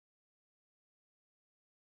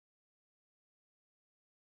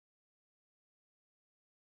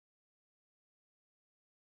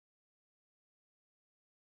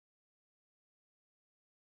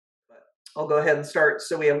I'll go ahead and start.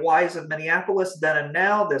 So we have Wyes of Minneapolis, then and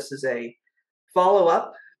now. This is a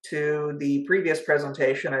follow-up to the previous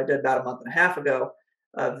presentation I did about a month and a half ago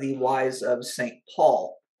of the Wyes of St.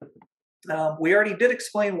 Paul. We already did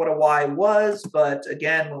explain what a Y was, but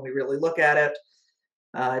again, when we really look at it,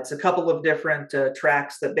 it's a couple of different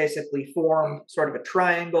tracks that basically form sort of a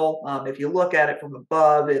triangle. If you look at it from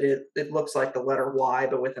above, it looks like the letter Y,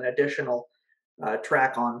 but with an additional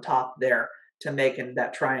track on top there to make in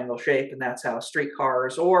that triangle shape, and that's how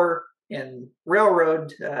streetcars, or in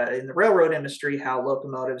the railroad industry, how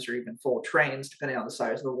locomotives or even full trains, depending on the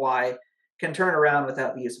size of the Y, can turn around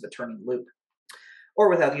without the use of a turning loop, or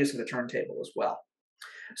without the use of a turntable as well.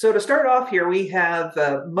 So to start off here, we have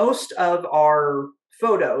most of our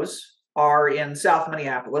photos are in South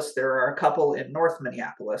Minneapolis. There are a couple in North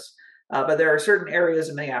Minneapolis, but there are certain areas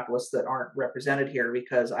of Minneapolis that aren't represented here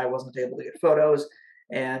because I wasn't able to get photos,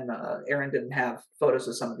 and Aaron didn't have photos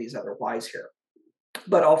of some of these other Ys here.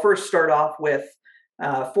 But I'll first start off with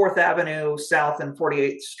 4th Avenue South and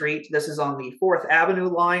 48th Street. This is on the 4th Avenue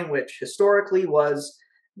line, which historically was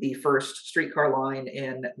the first streetcar line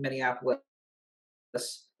in Minneapolis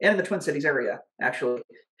and the Twin Cities area, actually,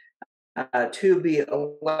 to be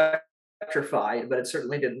electrified, but it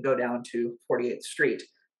certainly didn't go down to 48th Street.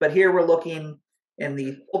 But here we're looking in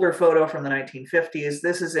the older photo from the 1950s.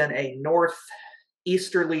 This is in a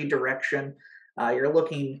northeasterly direction. You're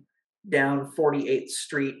looking down 48th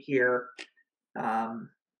Street here.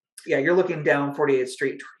 You're looking down 48th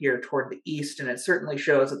Street here toward the east, and it certainly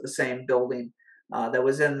shows that the same building that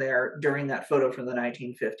was in there during that photo from the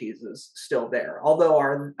 1950s is still there. Although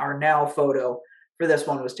our now photo for this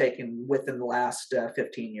one was taken within the last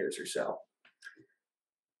 15 years or so.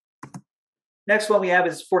 Next one we have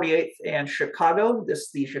is 48th and Chicago. This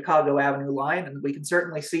is the Chicago Avenue line, and we can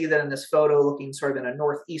certainly see that in this photo, looking sort of in a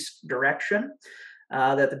northeast direction,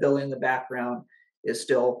 that the building in the background is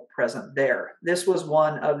still present there. This was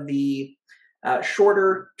one of the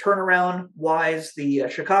shorter turnaround Ys. The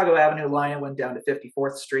Chicago Avenue line went down to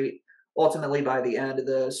 54th Street, ultimately by the end of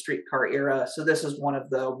the streetcar era. So this is one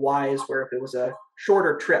of the Ys where if it was a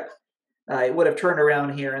shorter trip, it would have turned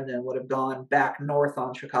around here and then would have gone back north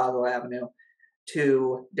on Chicago Avenue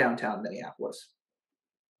to downtown Minneapolis.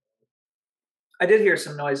 I did hear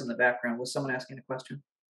some noise in the background. Was someone asking a question?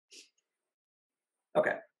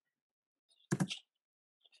 Okay.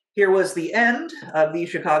 Here was the end of the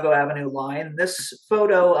Chicago Avenue line. This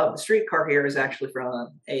photo of the streetcar here is actually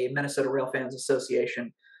from a Minnesota Railfans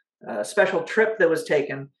Association special trip that was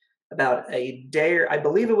taken about a day, or I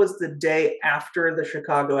believe it was the day after the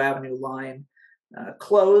Chicago Avenue line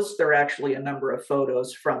closed. There are actually a number of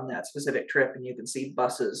photos from that specific trip, and you can see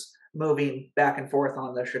buses moving back and forth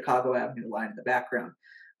on the Chicago Avenue line in the background.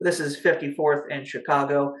 This is 54th and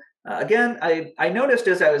Chicago. Again, I noticed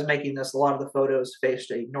as I was making this, a lot of the photos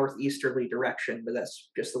faced a northeasterly direction, but that's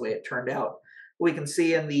just the way it turned out. We can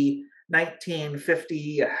see in the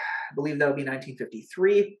 1950, I believe that would be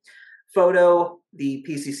 1953 photo, the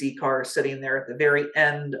PCC car sitting there at the very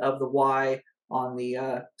end of the Y on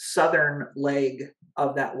the southern leg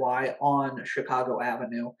of that Y on Chicago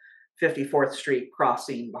Avenue, 54th Street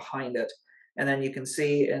crossing behind it. And then you can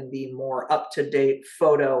see in the more up-to-date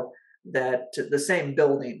photo that the same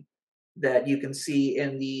building that you can see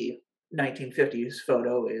in the 1950s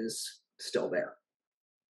photo is still there.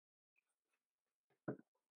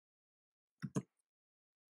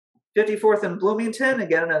 '54th and Bloomington,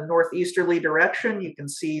 again in a northeasterly direction. You can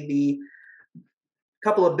see the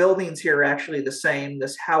couple of buildings here are actually the same.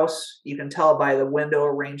 This house, you can tell by the window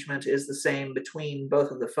arrangement, is the same between both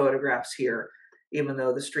of the photographs here, even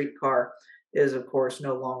though the streetcar is, of course,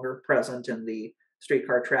 no longer present and the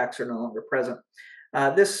streetcar tracks are no longer present.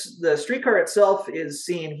 The streetcar itself is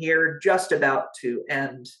seen here just about to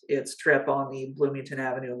end its trip on the Bloomington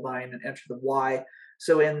Avenue line and enter the Y.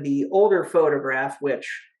 So in the older photograph, which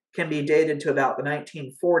can be dated to about the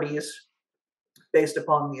 1940s, based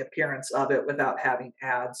upon the appearance of it without having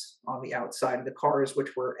ads on the outside of the cars,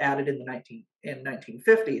 which were added in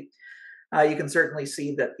 1950, you can certainly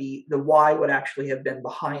see that the Y would actually have been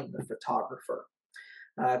behind the photographer,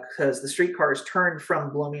 because the streetcars turned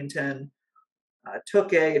from Bloomington,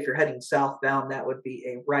 took if you're heading southbound, that would be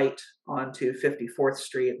a right onto 54th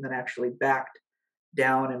Street, and then actually backed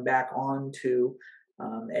down and back onto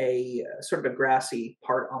a sort of a grassy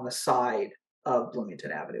part on the side of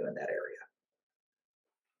Bloomington Avenue in that area.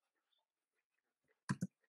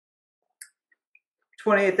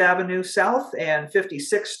 28th Avenue South and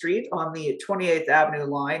 56th Street on the 28th Avenue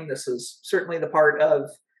line. This is certainly the part of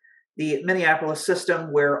the Minneapolis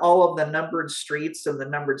system where all of the numbered streets and the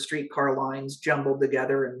numbered streetcar lines jumbled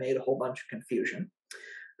together and made a whole bunch of confusion.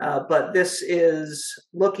 But this is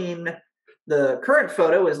looking, the current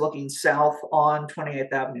photo is looking south on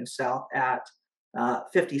 28th Avenue South at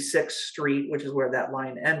 56th Street, which is where that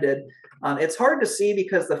line ended. It's hard to see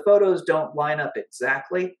because the photos don't line up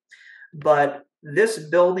exactly, but this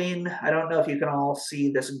building, I don't know if you can all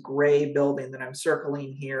see this gray building that I'm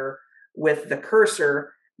circling here with the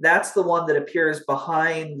cursor. That's the one that appears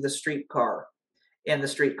behind the streetcar in the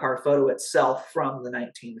streetcar photo itself from the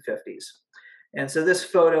 1950s. And so this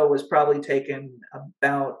photo was probably taken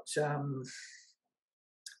about,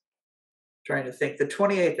 trying to think, the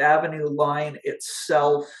 28th Avenue line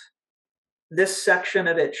itself, this section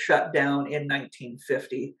of it shut down in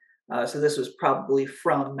 1950. So this was probably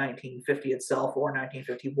from 1950 itself or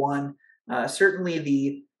 1951. Certainly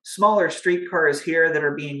the smaller streetcars here that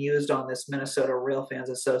are being used on this Minnesota Railfans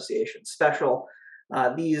Association special,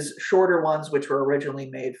 these shorter ones, which were originally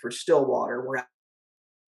made for Stillwater, were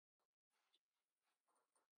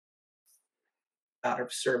out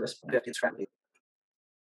of service.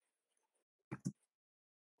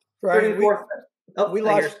 Brian, we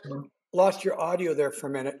lost your audio there for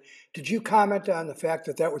a minute. Did you comment on the fact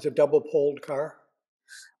that that was a double-poled car?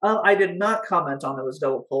 I did not comment on it was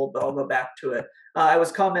double-poled, but I'll go back to it. I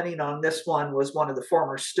was commenting on this one was one of the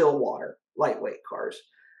former Stillwater lightweight cars.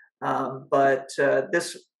 But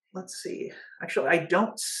this, let's see. Actually, I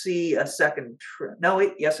don't see a second.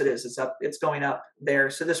 Yes, it is. It's up. It's going up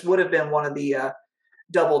there. So this would have been one of the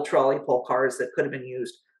double trolley pull cars that could have been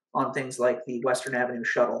used on things like the Western Avenue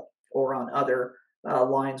shuttle or on other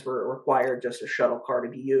lines where it required just a shuttle car to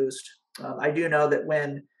be used. I do know that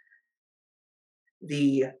when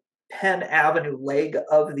the Penn Avenue leg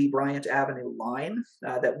of the Bryant Avenue line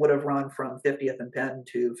that would have run from 50th and Penn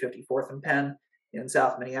to 54th and Penn in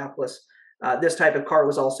South Minneapolis, this type of car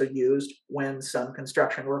was also used when some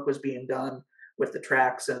construction work was being done with the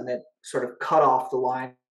tracks, and it sort of cut off the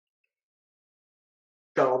line,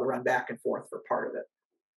 shuttle to run back and forth for part of it.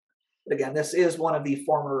 But again, this is one of the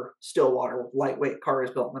former Stillwater lightweight cars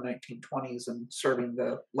built in the 1920s and serving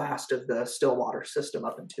the last of the Stillwater system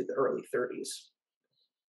up into the early 30s.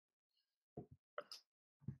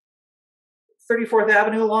 34th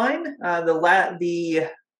Avenue line, the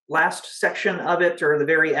last section of it, or the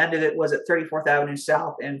very end of it, was at 34th Avenue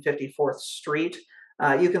South and 54th Street.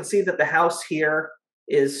 You can see that the house here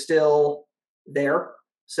is still there,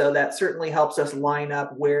 so that certainly helps us line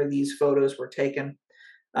up where these photos were taken.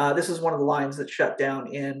 This is one of the lines that shut down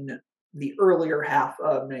in the earlier half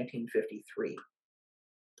of 1953.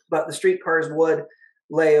 But the streetcars would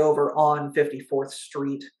lay over on 54th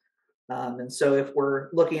Street. And so if we're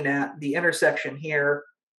looking at the intersection here,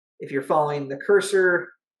 if you're following the cursor,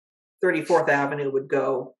 34th Avenue would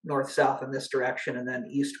go north-south in this direction, and then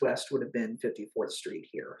east-west would have been 54th Street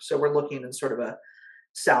here. So we're looking in sort of a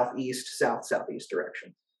southeast, south-southeast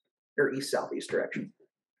direction, or east-southeast direction.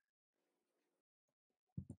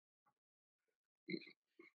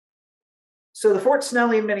 So the Fort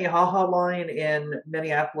Snelling Minnehaha line in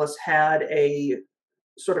Minneapolis had a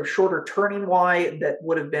sort of shorter turning Y that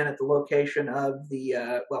would have been at the location of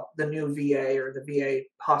the new VA, or the VA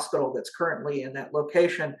hospital that's currently in that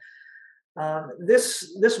location.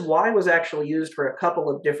 This Y was actually used for a couple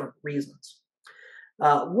of different reasons.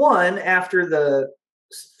 One, after the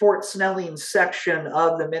Fort Snelling section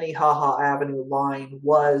of the Minnehaha Avenue line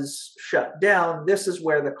was shut down, this is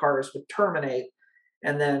where the cars would terminate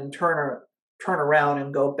and then turn around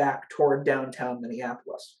and go back toward downtown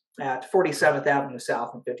Minneapolis at 47th Avenue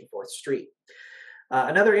South and 54th Street.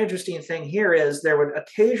 Another interesting thing here is there would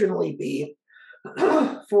occasionally be,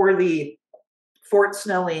 for the Fort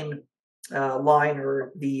Snelling line,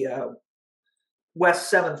 or the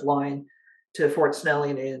West 7th line to Fort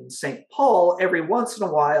Snelling in St. Paul, every once in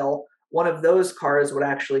a while, one of those cars would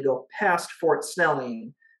actually go past Fort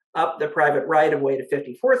Snelling up the private right-of-way to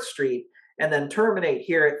 54th Street and then terminate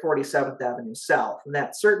here at 47th Avenue South. And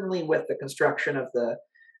that certainly, with the construction of the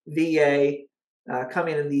VA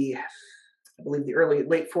coming in the, I believe, the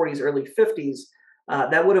late 40s, early 50s,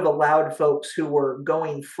 that would have allowed folks who were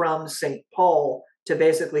going from St. Paul to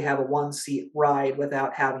basically have a one-seat ride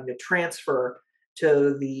without having to transfer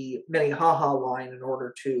to the Minnehaha line in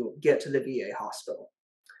order to get to the VA hospital.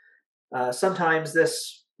 Sometimes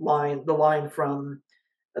this line, the line from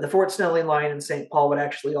the Fort Snelling line in St. Paul, would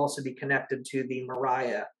actually also be connected to the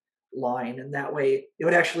Mariah line, and that way it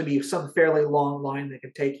would actually be some fairly long line that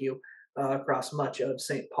could take you across much of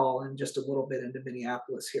St. Paul and just a little bit into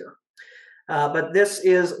Minneapolis here. But this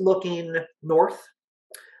is looking north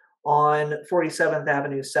on 47th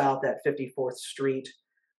Avenue South at 54th Street.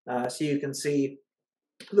 So you can see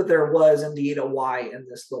that there was indeed a Y in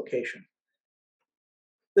this location.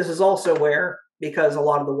 This is also where because a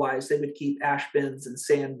lot of the Wyes, they would keep ash bins and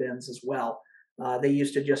sand bins as well. They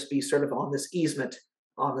used to just be sort of on this easement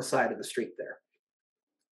on the side of the street there.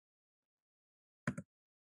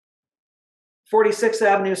 46th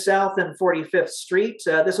Avenue South and 45th Street.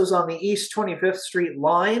 This was on the East 25th Street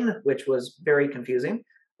line, which was very confusing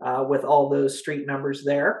with all those street numbers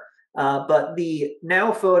there. But the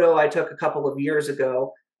now photo I took a couple of years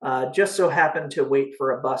ago just so happened to wait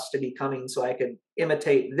for a bus to be coming so I could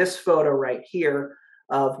imitate this photo right here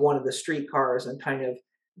of one of the streetcars and kind of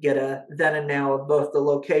get a then and now of both the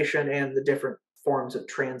location and the different forms of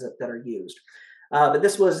transit that are used. But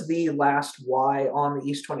this was the last Y on the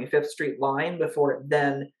East 25th Street line before it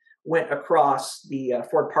then went across the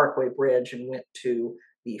Ford Parkway Bridge and went to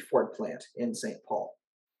the Ford plant in St. Paul.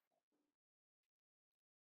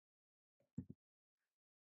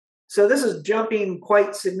 So this is jumping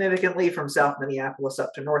quite significantly from South Minneapolis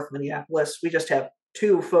up to North Minneapolis. We just have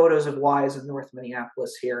 2 photos of Wyes in North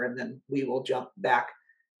Minneapolis here, and then we will jump back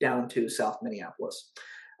down to South Minneapolis.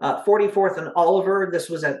 44th and Oliver, this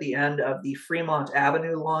was at the end of the Fremont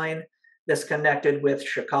Avenue line. This connected with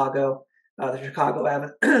Chicago, the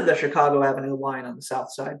Chicago Avenue line on the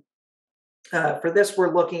south side. For this,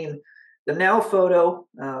 we're looking, the now photo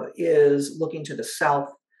is looking to the south.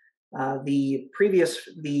 The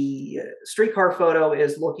streetcar photo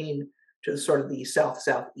is looking to sort of the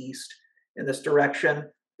south-southeast in this direction.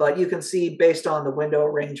 But you can see based on the window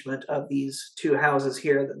arrangement of these 2 houses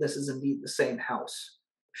here that this is indeed the same house,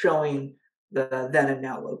 showing the then and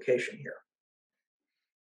now location here.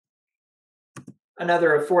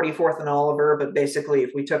 Another of 44th and Oliver, but basically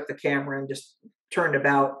if we took the camera and just turned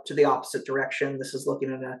about to the opposite direction, this is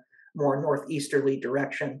looking in a more northeasterly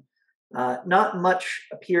direction. Not much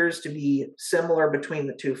appears to be similar between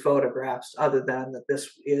the 2 photographs other than that this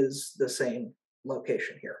is the same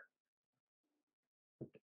location here.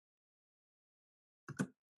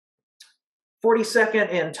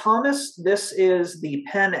 42nd and Thomas, this is the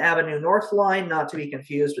Penn Avenue North line, not to be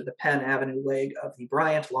confused with the Penn Avenue leg of the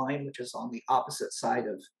Bryant line, which is on the opposite side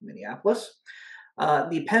of Minneapolis.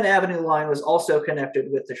 The Penn Avenue line was also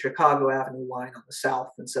connected with the Chicago Avenue line on the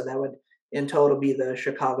south, and so that would in total be the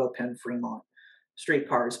Chicago Penn Fremont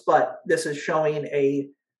streetcars. But this is showing a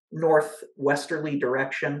northwesterly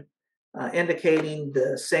direction, indicating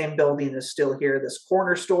the same building is still here, this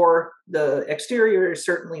corner store. The exterior is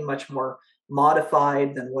certainly much more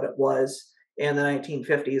modified than what it was in the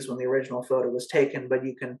 1950s when the original photo was taken, but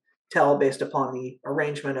you can tell based upon the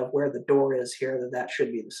arrangement of where the door is here that that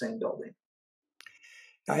should be the same building.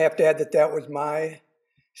 I have to add that that was my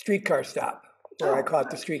streetcar stop where I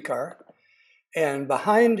caught the streetcar. And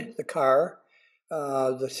behind the car,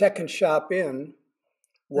 the second shop in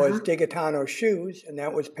was Digitano Shoes, and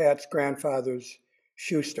that was Pat's grandfather's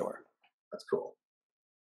shoe store. That's cool.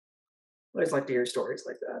 I always like to hear stories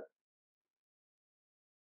like that.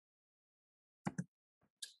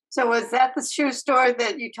 So was that the shoe store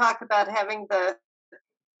that you talk about having the,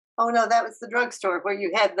 oh no, that was the drugstore where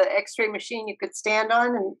you had the x-ray machine you could stand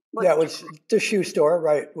on? And yeah, it was the shoe store,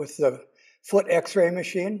 right, with the foot x-ray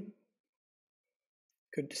machine.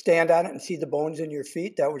 Could stand on it and see the bones in your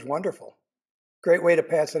feet. That was wonderful. Great way to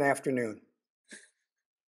pass an afternoon.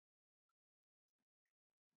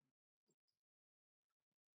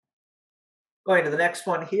 Going to the next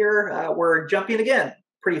one here, we're jumping again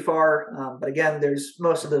pretty far, but again, there's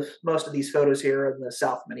most of these photos here in the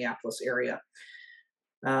South Minneapolis area.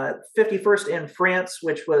 51st in France,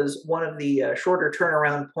 which was one of the shorter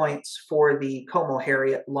turnaround points for the Como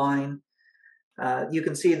Harriet line. You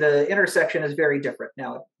can see the intersection is very different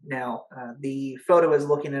now. The photo is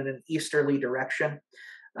looking in an easterly direction.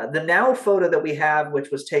 The now photo that we have,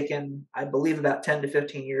 which was taken, I believe, about 10 to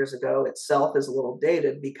 15 years ago, itself is a little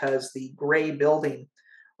dated because the gray building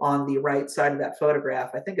on the right side of that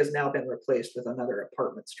photograph, I think, has now been replaced with another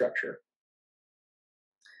apartment structure.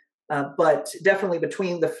 But definitely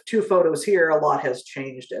between the 2 photos here, a lot has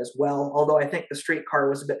changed as well, although I think the streetcar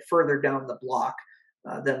was a bit further down the block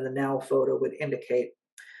than the now photo would indicate.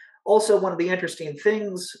 Also, one of the interesting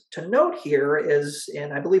things to note here is,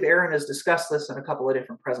 and I believe Aaron has discussed this in a couple of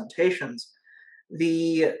different presentations,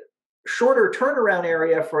 the shorter turnaround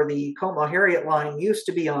area for the Como Harriet line used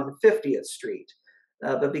to be on 50th Street.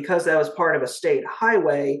 But because that was part of a state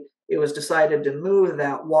highway, it was decided to move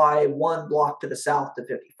that Y 1 block to the south to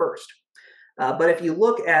 51st. But if you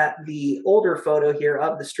look at the older photo here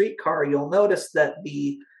of the streetcar, you'll notice that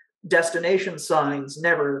the destination signs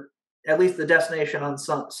never, at least the destination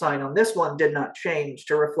sign on this one did not change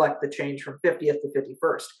to reflect the change from 50th to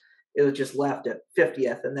 51st. It was just left at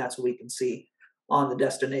 50th, and that's what we can see on the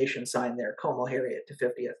destination sign there, Como Harriet to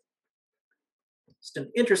 50th. Just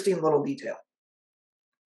an interesting little detail.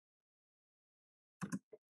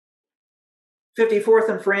 54th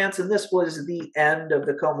and France, and this was the end of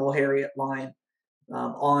the Como-Harriet line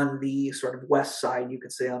on the sort of west side, you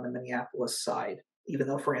could say, on the Minneapolis side, even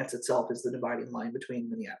though France itself is the dividing line between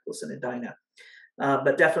Minneapolis and Edina.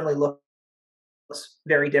 But definitely looks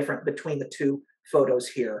very different between the two photos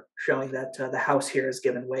here, showing that the house here has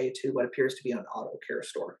given way to what appears to be an auto care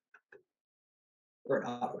store or an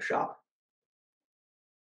auto shop.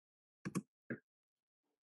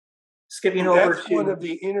 Skipping over That's to one of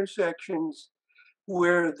the intersections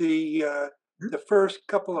where the first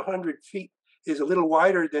couple of 100 feet is a little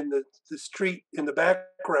wider than the street in the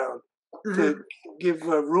background to give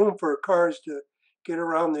room for cars to get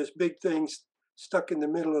around this big thing stuck in the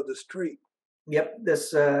middle of the street. Yep,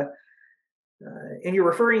 this and you're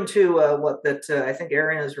referring to what that I think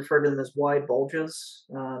Aaron has referred to them as wide bulges,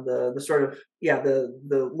 the sort of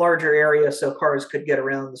the larger area so cars could get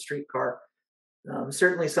around the streetcar.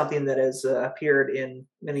 Certainly something that has appeared in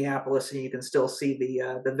Minneapolis, and you can still see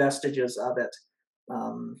the vestiges of it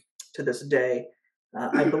to this day.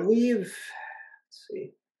 I believe, let's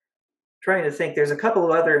see, trying to think, there's a couple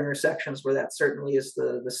of other intersections where that certainly is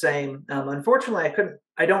the same. Unfortunately,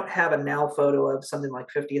 I don't have a now photo of something like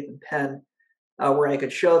 50th and Penn where I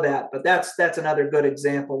could show that, but that's another good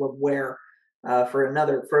example of where for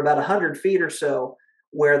about 100 feet or so,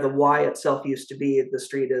 where the Y itself used to be, the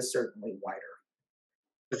street is certainly wider.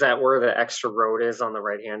 Is that where the extra road is on the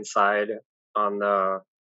right-hand side on the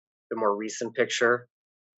more recent picture?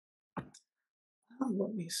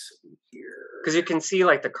 Let me see here. Because you can see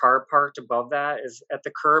like the car parked above that is at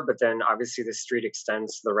the curb, but then obviously the street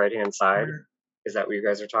extends to the right-hand side. Is that what you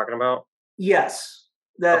guys are talking about? Yes,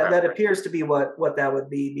 that appears to be what that would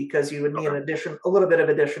be, because you would need a little bit of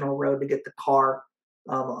additional road to get the car,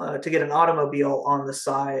 to get an automobile on the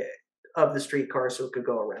side of the streetcar so it could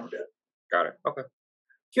go around it. Got it. Okay.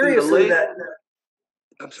 Curiously,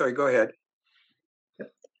 I'm sorry, go ahead.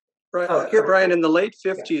 Brian, in the late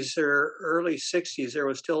 50s or early 60s, there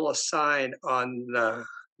was still a sign on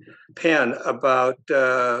Penn about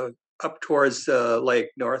up towards the lake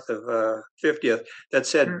north of 50th that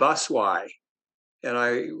said Bus Y.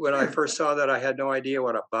 And when I first saw that, I had no idea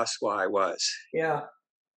what a Bus Y was. Yeah.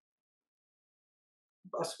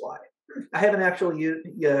 Bus Y. I haven't actually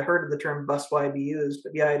heard of the term Bus Y be used,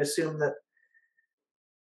 but yeah, I'd assume that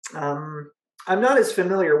I'm not as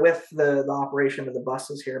familiar with the operation of the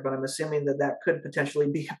buses here, but I'm assuming that could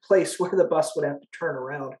potentially be a place where the bus would have to turn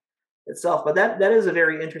around itself. But that is a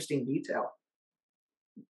very interesting detail.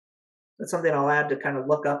 That's something I'll add to kind of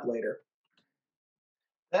look up later.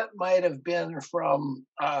 That might have been from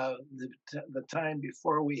the time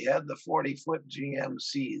before we had the 40-foot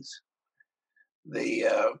GMCs.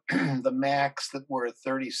 The Max that were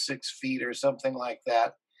 36 feet or something like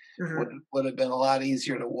that. Would have been a lot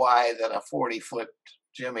easier to Y than a 40-foot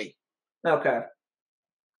Jimmy. Okay.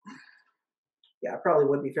 Yeah, it probably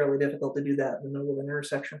would be fairly difficult to do that in the middle of an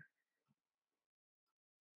intersection.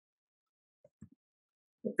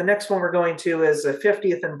 The next one we're going to is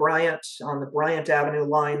 50th and Bryant on the Bryant Avenue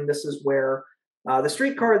line. This is where the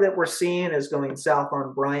streetcar that we're seeing is going south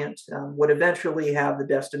on Bryant, would eventually have the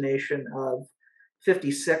destination of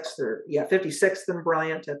 56th and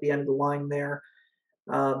Bryant at the end of the line there.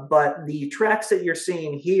 But the tracks that you're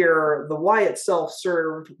seeing here, the Y itself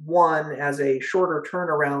served one as a shorter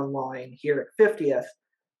turnaround line here at 50th,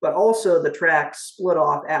 but also the tracks split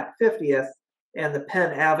off at 50th, and the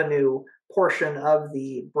Penn Avenue portion of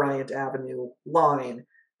the Bryant Avenue line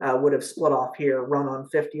would have split off here, run on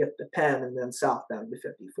 50th to Penn, and then southbound to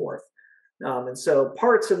 54th. And so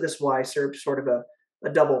parts of this Y served sort of a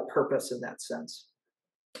double purpose in that sense.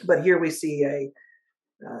 But here we see a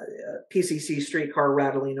PCC streetcar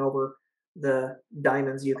rattling over the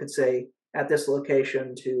diamonds, you could say, at this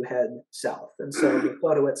location to head south. And so the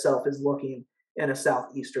photo itself is looking in a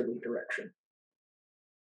southeasterly direction.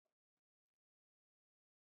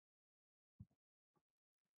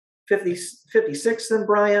 '56th and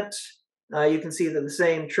Bryant, you can see that the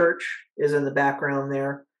same church is in the background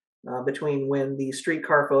there between when the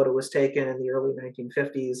streetcar photo was taken in the early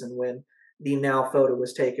 1950s and when the now photo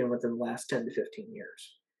was taken within the last 10 to 15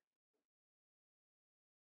 years.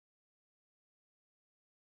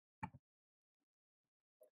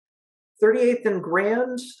 '38th and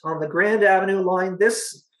Grand on the Grand Avenue line.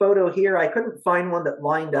 This photo here, I couldn't find one that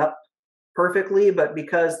lined up perfectly, but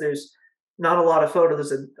because there's not a lot of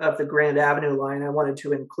photos of the Grand Avenue line, I wanted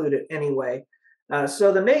to include it anyway.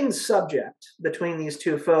 So the main subject between these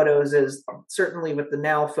two photos is certainly with the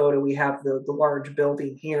now photo, we have the large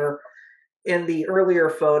building here. In the earlier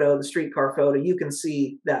photo, the streetcar photo, you can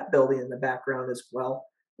see that building in the background as well.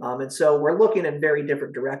 And so we're looking in very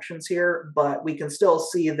different directions here, but we can still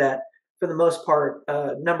see that for the most part,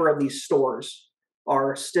 a number of these stores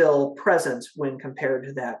are still present when compared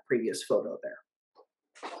to that previous photo there.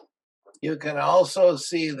 You can also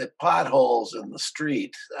see the potholes in the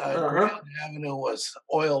street. Grand Avenue was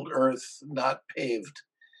oiled earth, not paved.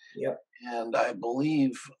 Yep. And I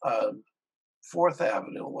believe 4th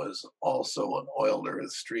Avenue was also an oiled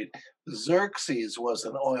earth street. Xerxes was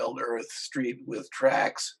an oiled earth street with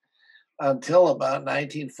tracks until about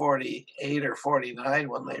 1948 or 49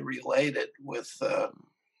 when they relaid it with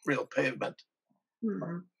real pavement.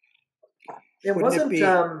 Mm-hmm. It wasn't.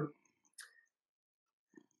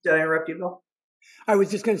 Did I interrupt you, Bill? I was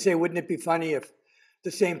just going to say, wouldn't it be funny if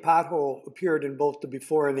the same pothole appeared in both the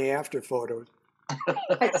before and the after photos?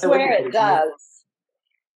 I swear it does.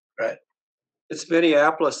 Right. It's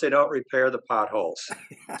Minneapolis. They don't repair the potholes.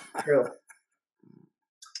 True.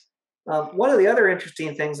 One of the other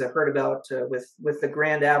interesting things I've heard about with the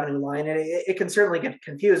Grand Avenue line, and it can certainly get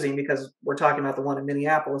confusing because we're talking about the one in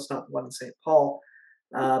Minneapolis, not the one in St. Paul.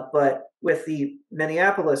 But with the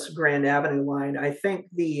Minneapolis Grand Avenue line, I think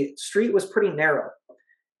the street was pretty narrow.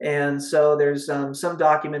 And so there's some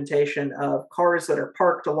documentation of cars that are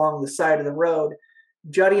parked along the side of the road,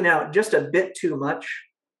 jutting out just a bit too much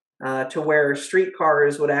to where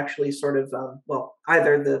streetcars would actually sort of,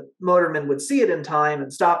 either the motorman would see it in time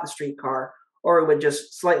and stop the streetcar, or it would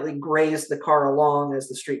just slightly graze the car along as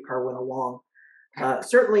the streetcar went along.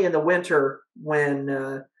 Certainly in the winter,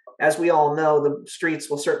 when, as we all know, the streets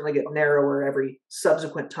will certainly get narrower every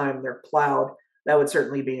subsequent time they're plowed. That would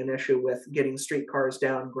certainly be an issue with getting streetcars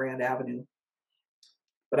down Grand Avenue.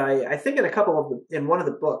 But I think in one of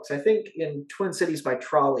the books, I think in Twin Cities by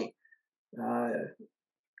Trolley,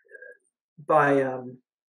 by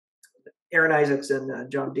Aaron Isaacs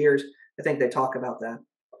and John Deers, I think they talk about that.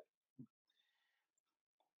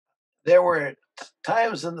 There were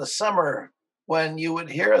times in the summer when you would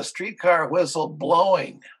hear a streetcar whistle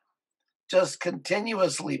blowing, just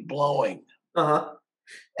continuously blowing. Uh-huh.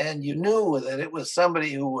 And you knew that it was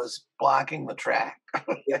somebody who was blocking the track.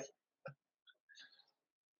 Yeah. Of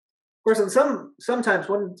course, and sometimes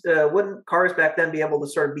wouldn't cars back then be able to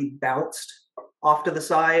sort of be bounced off to the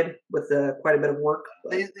side with quite a bit of work?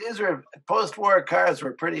 These were post-war cars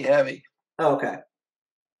were pretty heavy. Oh, okay.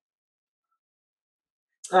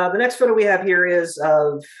 The next photo we have here is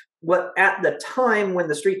of what at the time when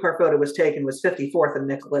the streetcar photo was taken was 54th and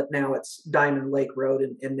Nicollet. Now it's Diamond Lake Road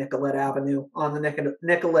in Nicollet Avenue on the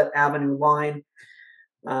Nicollet Avenue line.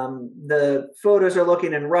 The photos are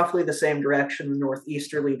looking in roughly the same direction,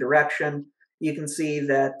 northeasterly direction. You can see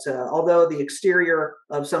that although the exterior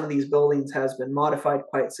of some of these buildings has been modified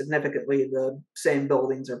quite significantly, the same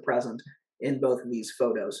buildings are present in both of these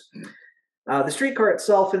photos. The streetcar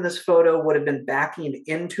itself in this photo would have been backing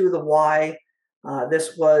into the Y.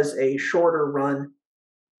 This was a shorter run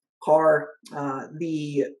car.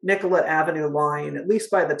 The Nicollet Avenue line, at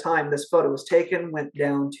least by the time this photo was taken, went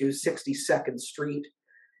down to 62nd Street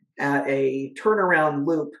at a turnaround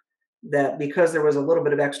loop that, because there was a little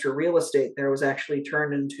bit of extra real estate there, was actually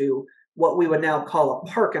turned into what we would now call a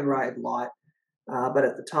park and ride lot. But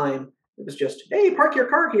at the time, it was just, hey, park your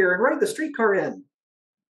car here and ride the streetcar in.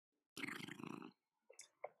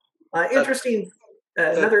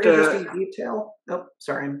 Another interesting detail. Oh,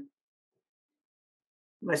 sorry. Am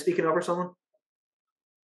I speaking over someone?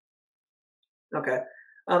 Okay.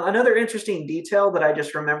 Another interesting detail that I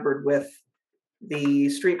just remembered with the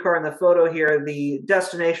streetcar in the photo here, the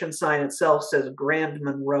destination sign itself says Grand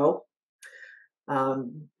Monroe.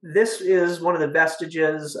 This is one of the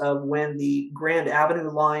vestiges of when the Grand Avenue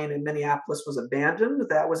line in Minneapolis was abandoned.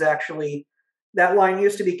 That line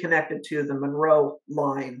used to be connected to the Monroe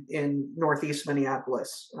line in northeast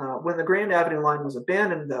Minneapolis. When the Grand Avenue line was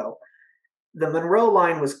abandoned, though, the Monroe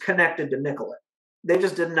line was connected to Nicollet. They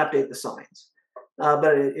just didn't update the signs.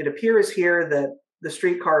 But it appears here that the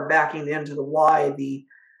streetcar backing into the Y, the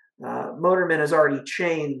motorman has already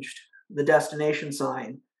changed the destination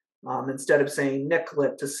sign. Instead of saying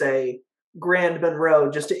Nicollet, to say Grand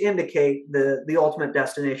Monroe, just to indicate the ultimate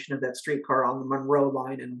destination of that streetcar on the Monroe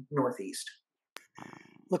line in northeast.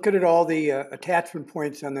 Look at all the attachment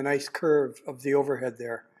points on the nice curve of the overhead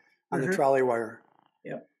there on the trolley wire.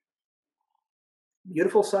 Yep.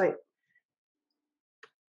 Beautiful sight.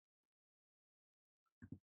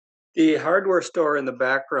 The hardware store in the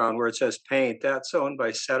background where it says paint, that's owned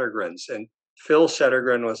by Settergrens. And Phil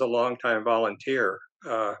Settergren was a longtime volunteer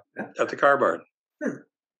at the car barn.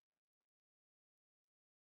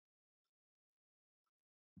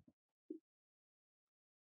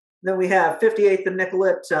 Then we have 58th and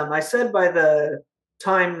Nicollet. I said by the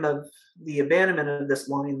time of the abandonment of this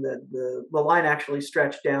line that the line actually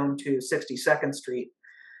stretched down to 62nd Street.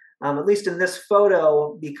 At least in this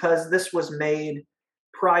photo, because this was made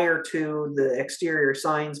prior to the exterior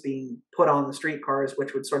signs being put on the streetcars,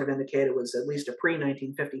 which would sort of indicate it was at least a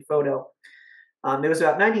pre-1950 photo. It was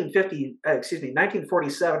about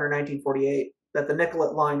 1947 or 1948 that the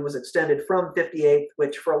Nicollet line was extended from 58th,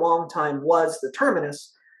 which for a long time was the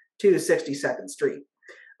terminus, to 62nd Street.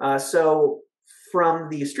 So from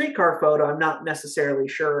the streetcar photo, I'm not necessarily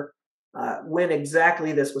sure when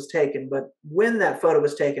exactly this was taken, but when that photo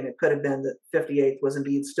was taken, it could have been that 58th was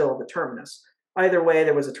indeed still the terminus. Either way,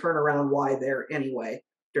 there was a turnaround Y there anyway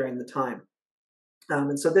during the time.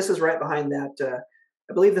 And so this is right behind that,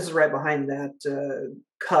 I believe this is right behind that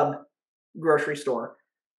Cub grocery store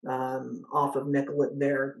off of Nicollet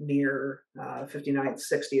there near 59th,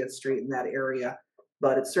 60th Street in that area.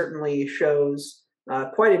 But it certainly shows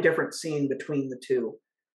quite a different scene between the two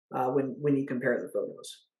when you compare the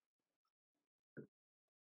photos.